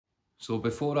So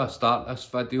before I start this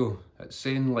video, it's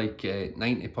saying like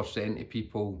 90% of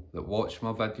people that watch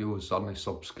my videos aren't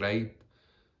subscribed.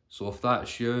 So if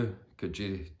that's you, could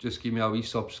you just give me a wee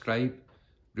subscribe?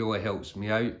 Really helps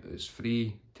me out. It's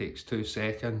free, takes 2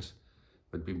 seconds.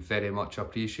 Would be very much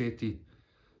appreciated.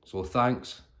 So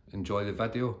thanks, enjoy the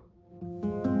video.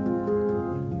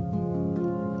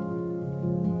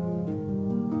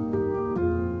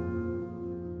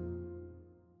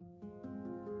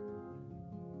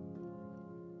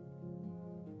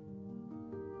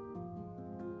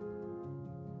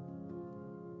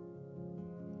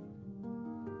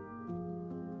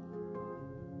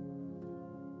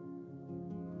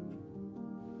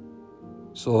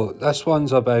 So this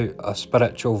one's about a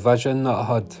spiritual vision that I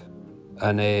had,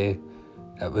 and it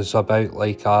was about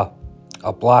like a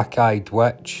black-eyed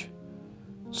witch.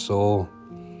 So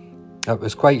it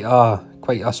was quite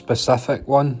a specific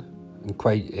one, and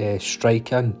quite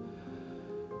striking,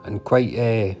 and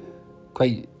quite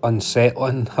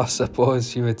unsettling, I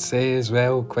suppose you would say as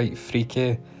well. Quite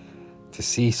freaky to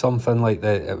see something like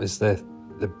that. It was the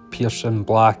piercing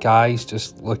black eyes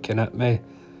just looking at me,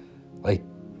 like.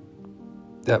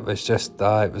 It was just,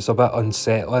 it was a bit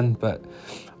unsettling, but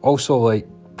also like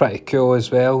pretty cool as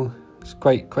well. It's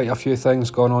quite a few things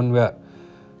going on with it,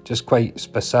 just quite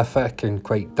specific and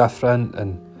quite different,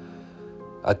 and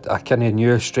I kind of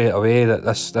knew straight away that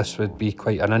this would be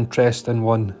quite an interesting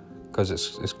one, because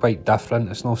it's quite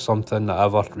different. It's not something that I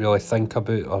ever really think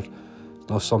about, or it's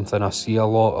not something I see a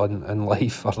lot in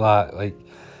life or that. Like,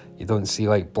 you don't see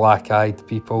like black-eyed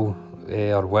people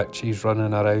or witches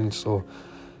running around, so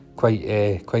quite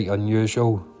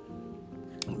unusual.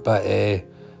 But I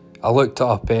looked it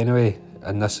up anyway,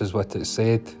 and this is what it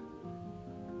said.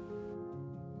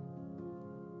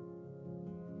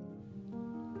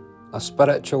 A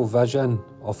spiritual vision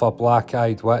of a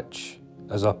black-eyed witch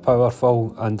is a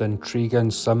powerful and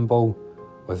intriguing symbol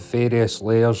with various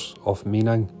layers of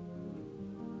meaning.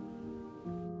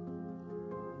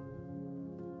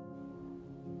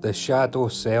 The shadow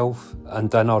self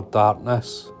and inner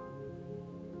darkness.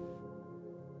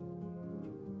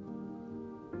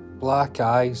 Black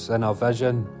eyes in a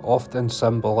vision often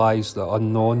symbolise the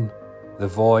unknown, the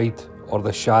void, or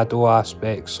the shadow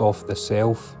aspects of the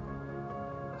self.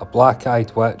 A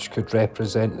black-eyed witch could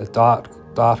represent the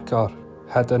darker,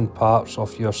 hidden parts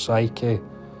of your psyche,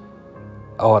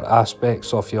 or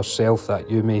aspects of yourself that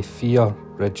you may fear,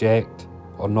 reject,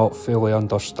 or not fully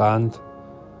understand.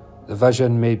 The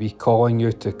vision may be calling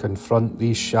you to confront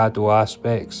these shadow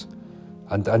aspects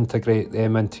and integrate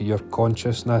them into your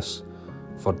consciousness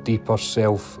for deeper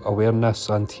self-awareness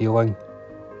and healing.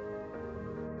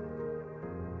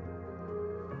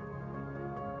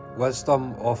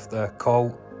 Wisdom of the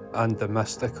occult and the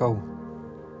mystical.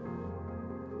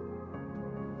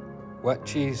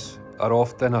 Witches are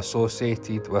often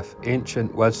associated with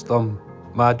ancient wisdom,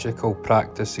 magical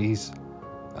practices,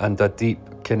 and a deep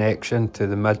connection to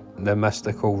the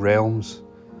mystical realms.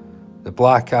 The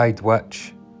black-eyed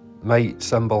witch might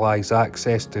symbolise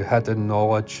access to hidden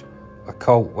knowledge,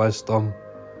 occult wisdom,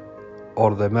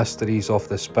 or the mysteries of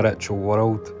the spiritual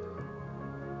world.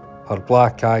 Her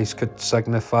black eyes could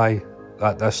signify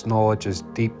that this knowledge is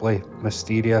deeply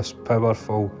mysterious,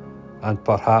 powerful, and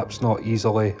perhaps not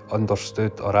easily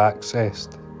understood or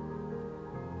accessed.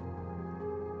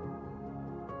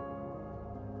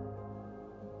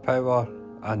 Power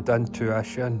and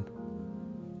intuition.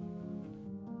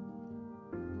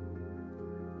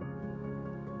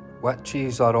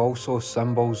 Witches are also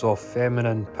symbols of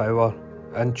feminine power,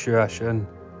 intuition,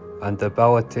 and the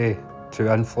ability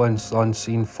to influence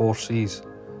unseen forces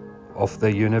of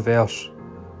the universe.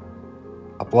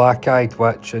 A black-eyed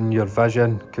witch in your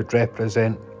vision could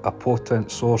represent a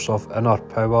potent source of inner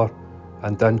power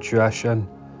and intuition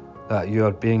that you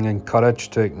are being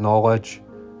encouraged to acknowledge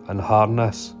and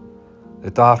harness.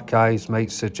 The dark eyes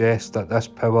might suggest that this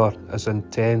power is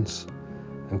intense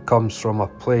and comes from a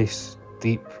place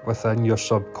deep within your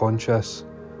subconscious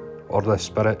or the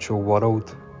spiritual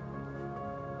world.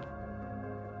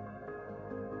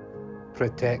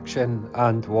 Protection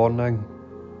and warning.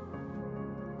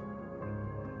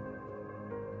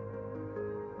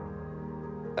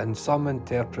 In some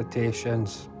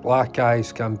interpretations, black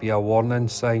eyes can be a warning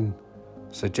sign,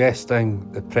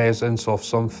 suggesting the presence of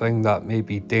something that may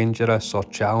be dangerous or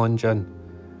challenging.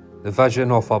 The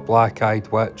vision of a black-eyed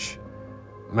witch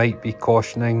might be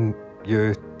cautioning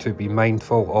you to be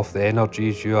mindful of the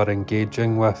energies you are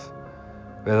engaging with,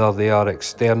 whether they are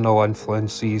external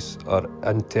influences or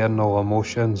internal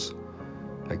emotions.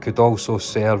 It could also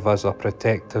serve as a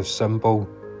protective symbol,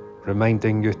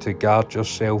 reminding you to guard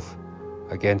yourself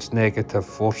against negative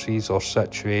forces or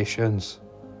situations.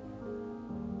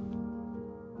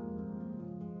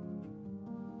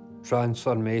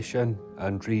 Transformation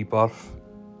and rebirth.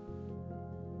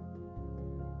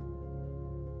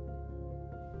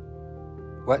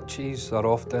 Witches are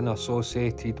often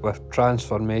associated with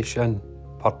transformation,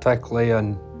 particularly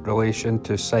in relation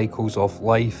to cycles of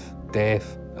life,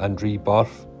 death, and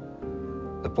rebirth.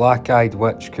 The black-eyed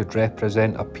witch could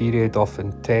represent a period of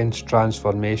intense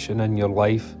transformation in your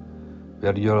life,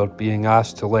 where you're being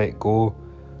asked to let go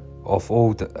of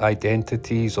old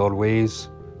identities or ways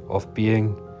of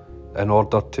being in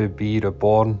order to be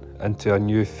reborn into a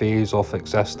new phase of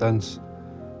existence.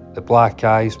 The black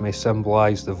eyes may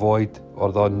symbolise the void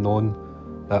or the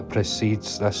unknown that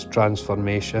precedes this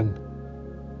transformation.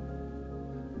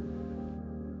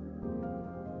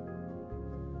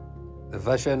 The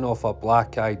vision of a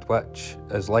black-eyed witch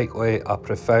is likely a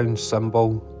profound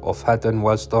symbol of hidden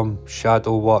wisdom,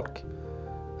 shadow work,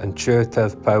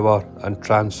 intuitive power and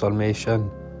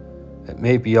transformation. It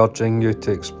may be urging you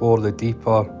to explore the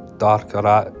deeper, darker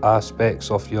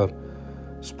aspects of your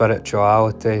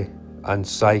spirituality and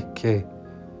psyche,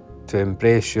 to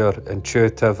embrace your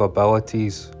intuitive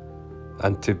abilities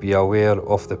and to be aware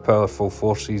of the powerful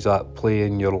forces at play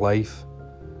in your life.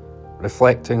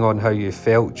 Reflecting on how you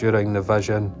felt during the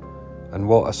vision and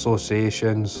what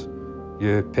associations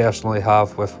you personally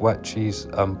have with witches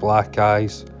and black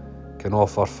eyes can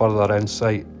offer further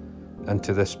insight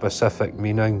into the specific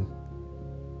meaning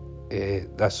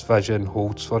this vision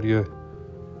holds for you.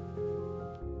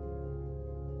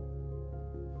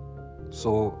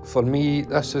 So for me,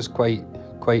 this is quite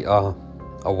a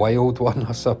wild one,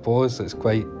 I suppose.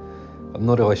 I'm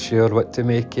not really sure what to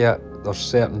make of it. There's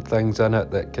certain things in it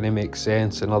that kind of make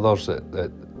sense and others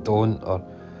that don't. Or,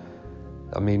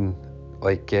 I mean,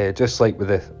 like just like with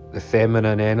the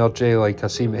feminine energy, like I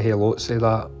seem to hear lots of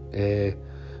that.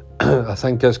 I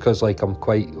think it's because like I'm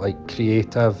quite like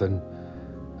creative and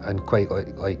quite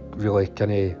like really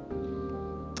kind of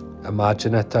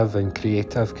imaginative and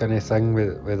creative kind of thing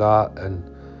with that. And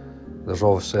there's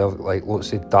obviously like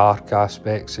lots of dark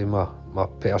aspects in my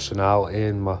personality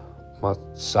and my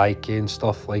psyche and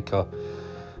stuff. Like I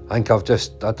think I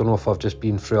don't know if I've just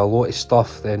been through a lot of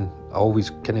stuff, then I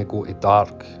always kind of go to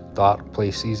dark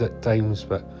places at times,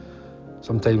 but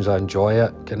sometimes I enjoy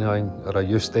it kind of thing, or I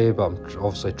used to, but I'm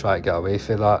obviously trying to get away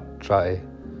from that.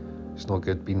 It's not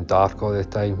good being dark all the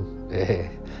time.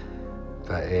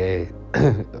 But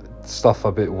stuff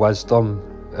about wisdom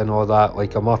and all that,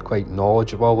 like I'm not quite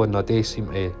knowledgeable, and I do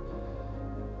seem to,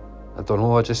 I don't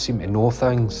know, I just seem to know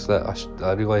things that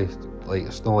I really, like,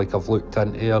 it's not like I've looked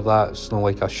into or that, it's not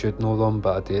like I should know them,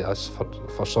 but I do,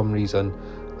 for some reason,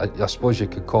 I suppose you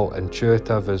could call it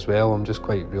intuitive as well. I'm just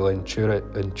quite really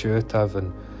intuitive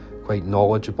and quite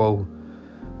knowledgeable,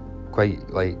 quite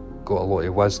like got a lot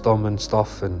of wisdom and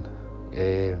stuff, and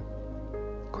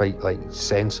quite like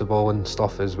sensible and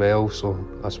stuff as well, so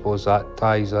I suppose that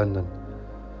ties in. And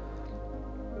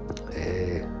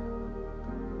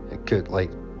it could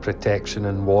like protection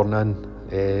and warning.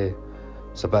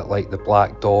 It's a bit like the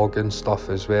black dog and stuff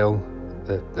as well.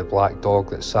 The black dog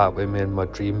that sat with me in my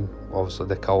dream, obviously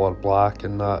the colour black,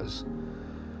 and that is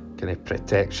kind of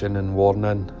protection and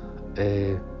warning.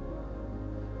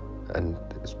 And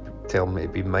it's telling me to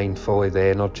be mindful of the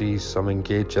energies I'm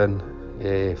engaging.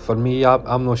 For me,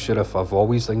 I'm not sure if I've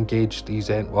always engaged these,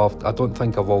 well, I don't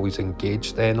think I've always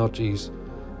engaged the energies.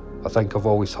 I think I've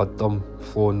always had them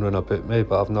flowing round about me,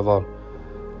 but I've never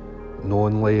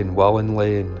knowingly and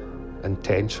willingly and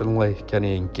intentionally kind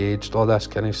of engaged all this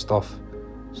kind of stuff.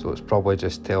 So it's probably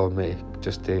just telling me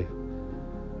just to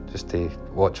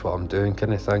watch what I'm doing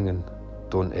kind of thing, and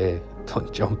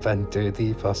don't jump in too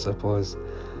deep, I suppose.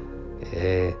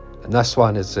 And this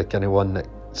one is the kind of one that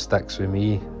sticks with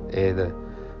me, the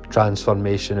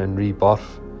transformation and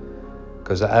rebirth,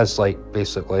 because it is like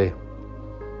basically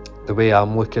the way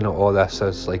I'm looking at all this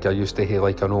is like I used to have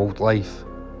like an old life,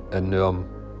 and now I'm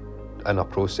in a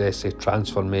process of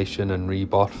transformation and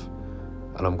rebirth,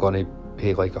 and I'm going to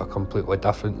have like a completely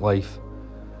different life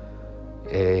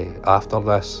after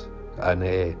this. And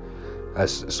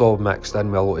it's all mixed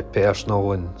in with a lot of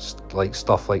personal and like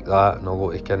stuff like that, and a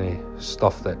lot of kind of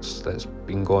stuff that's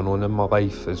been going on in my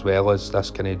life, as well as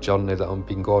this kind of journey that I've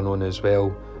been going on as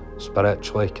well,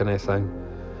 spiritually kind of thing.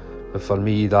 But for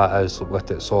me, that is what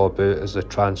it's all about, is the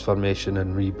transformation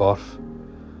and rebirth.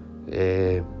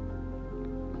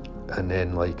 And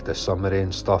then like the summary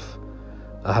and stuff.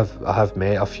 I have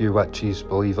met a few witches,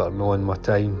 believe it or not, in my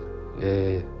time.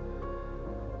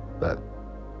 But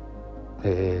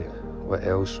what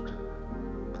else?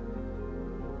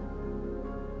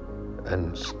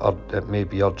 and it may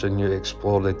be urging you to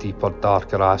explore the deeper,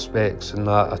 darker aspects and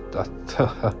that.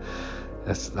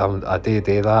 I do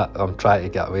that. I'm trying to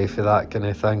get away from that kind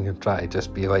of thing and try to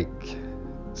just be like,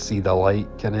 see the light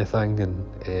kind of thing, and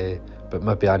but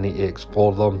maybe I need to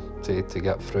explore them to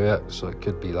get through it, so it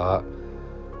could be that.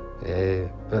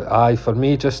 But aye, for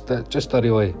me, just a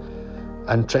really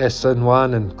interesting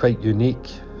one and quite unique.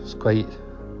 It's quite,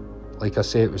 like I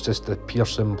say, it was just the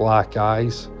piercing black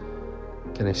eyes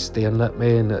kind of staring at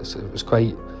me, and it was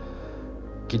quite,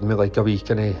 giving me like a wee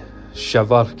kind of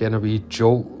shiver, kind of wee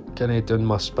jolt kind of down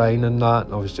my spine and that,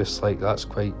 and I was just like, that's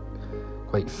quite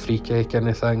freaky kind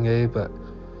of thing, eh? But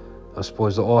I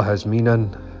suppose it all has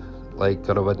meaning, like,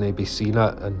 or I wouldn't be seeing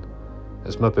it, and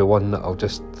it's maybe one that I'll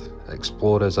just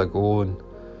explore as I go, and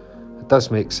it does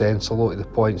make sense, a lot of the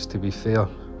points, to be fair.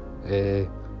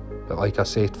 But like I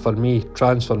said, for me,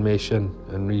 transformation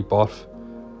and rebirth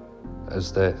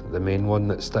is the main one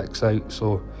that sticks out.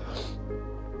 So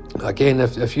again,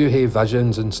 if you have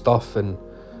visions and stuff, and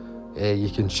you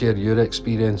can share your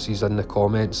experiences in the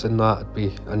comments and that, I'd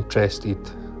be interested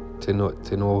to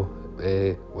know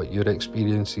what your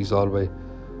experiences are with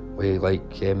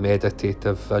like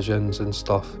meditative visions and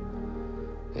stuff.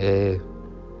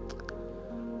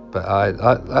 But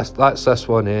that's this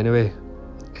one anyway.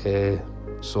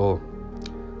 So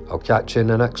I'll catch you in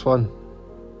the next one.